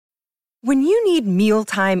When you need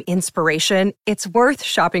mealtime inspiration, it's worth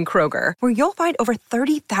shopping Kroger, where you'll find over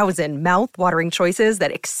 30,000 mouth-watering choices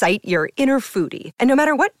that excite your inner foodie. And no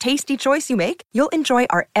matter what tasty choice you make, you'll enjoy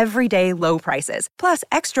our everyday low prices, plus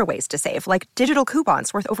extra ways to save, like digital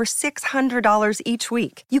coupons worth over $600 each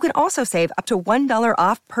week. You can also save up to $1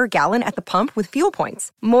 off per gallon at the pump with fuel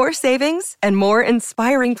points. More savings and more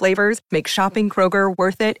inspiring flavors make shopping Kroger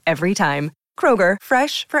worth it every time. Kroger,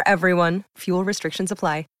 fresh for everyone. Fuel restrictions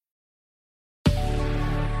apply.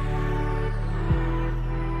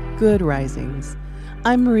 Good risings.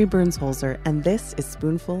 I'm Marie Burns-Holzer, and this is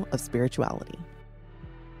Spoonful of Spirituality.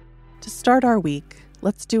 To start our week,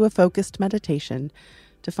 let's do a focused meditation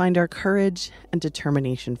to find our courage and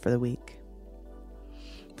determination for the week.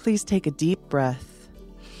 Please take a deep breath.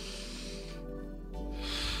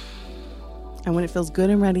 And when it feels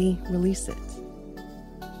good and ready, release it.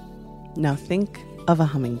 Now think of a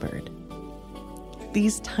hummingbird.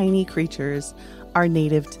 These tiny creatures are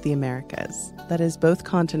native to the Americas, that is, both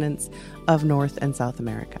continents of North and South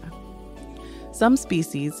America. Some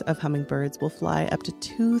species of hummingbirds will fly up to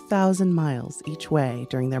 2,000 miles each way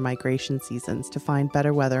during their migration seasons to find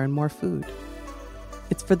better weather and more food.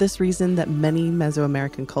 It's for this reason that many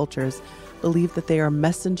Mesoamerican cultures believe that they are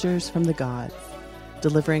messengers from the gods,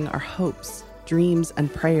 delivering our hopes, dreams,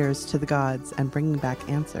 and prayers to the gods and bringing back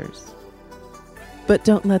answers. But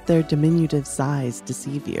don't let their diminutive size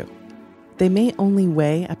deceive you. They may only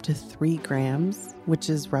weigh up to 3 grams, which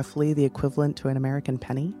is roughly the equivalent to an American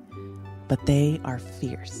penny, but they are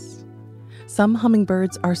fierce. Some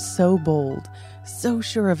hummingbirds are so bold, so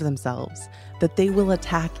sure of themselves, that they will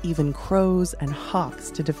attack even crows and hawks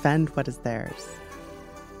to defend what is theirs.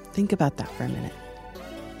 Think about that for a minute.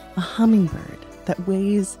 A hummingbird that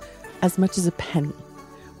weighs as much as a penny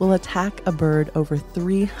will attack a bird over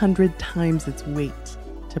 300 times its weight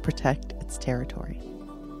to protect its territory.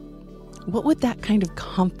 What would that kind of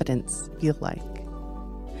confidence feel like?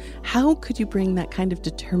 How could you bring that kind of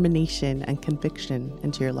determination and conviction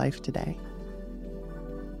into your life today?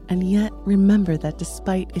 And yet, remember that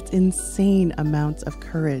despite its insane amounts of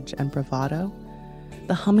courage and bravado,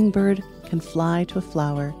 the hummingbird can fly to a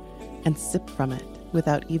flower and sip from it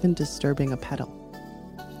without even disturbing a petal.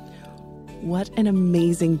 What an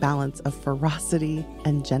amazing balance of ferocity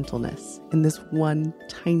and gentleness in this one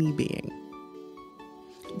tiny being.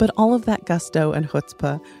 But all of that gusto and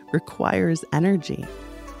chutzpah requires energy.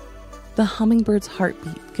 The hummingbird's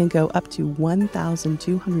heartbeat can go up to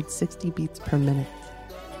 1,260 beats per minute.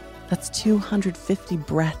 That's 250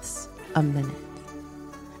 breaths a minute.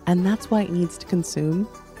 And that's why it needs to consume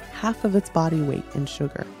half of its body weight in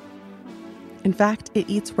sugar. In fact, it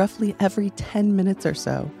eats roughly every 10 minutes or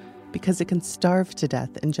so because it can starve to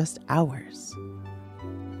death in just hours.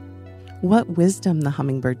 What wisdom the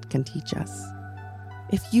hummingbird can teach us.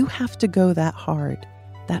 If you have to go that hard,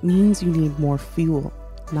 that means you need more fuel,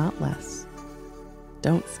 not less.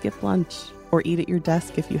 Don't skip lunch or eat at your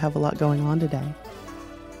desk if you have a lot going on today.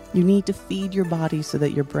 You need to feed your body so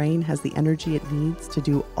that your brain has the energy it needs to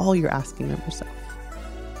do all you're asking of yourself.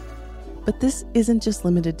 But this isn't just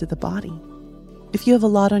limited to the body. If you have a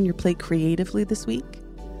lot on your plate creatively this week,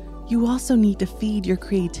 you also need to feed your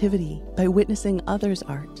creativity by witnessing others'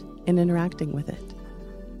 art and interacting with it.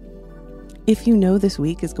 If you know this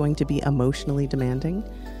week is going to be emotionally demanding,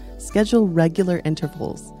 schedule regular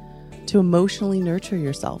intervals to emotionally nurture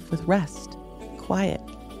yourself with rest, quiet,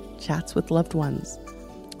 chats with loved ones,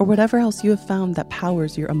 or whatever else you have found that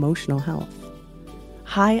powers your emotional health.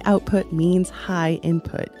 High output means high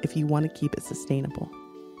input if you want to keep it sustainable.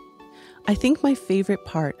 I think my favorite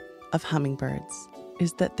part of hummingbirds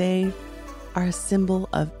is that they are a symbol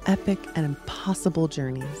of epic and impossible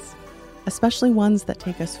journeys, especially ones that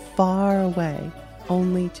take us far away,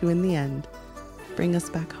 only to, in the end, bring us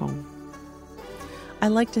back home. I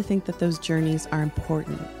like to think that those journeys are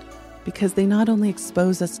important because they not only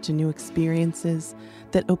expose us to new experiences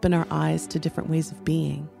that open our eyes to different ways of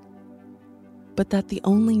being, but that the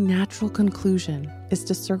only natural conclusion is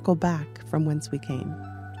to circle back from whence we came.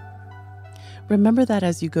 Remember that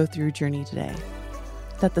as you go through your journey today,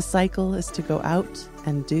 that the cycle is to go out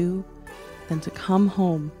and do, then to come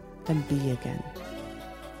home and be again.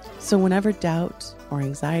 So whenever doubt or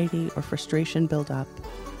anxiety or frustration build up,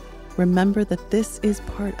 remember that this is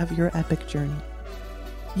part of your epic journey.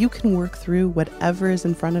 You can work through whatever is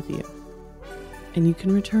in front of you, and you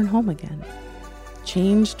can return home again,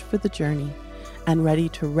 changed for the journey and ready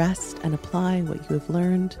to rest and apply what you have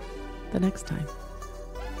learned the next time.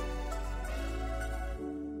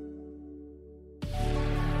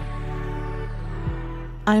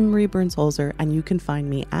 I'm Marie Burns-Holzer, and you can find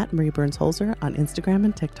me at Marie Burns-Holzer on Instagram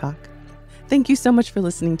and TikTok. Thank you so much for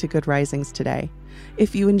listening to Good Risings today.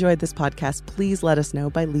 If you enjoyed this podcast, please let us know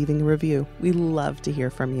by leaving a review. We love to hear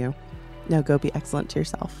from you. Now go be excellent to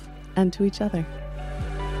yourself and to each other.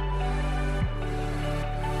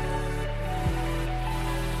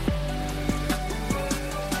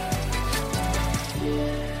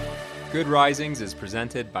 Good Risings is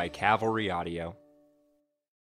presented by Cavalry Audio.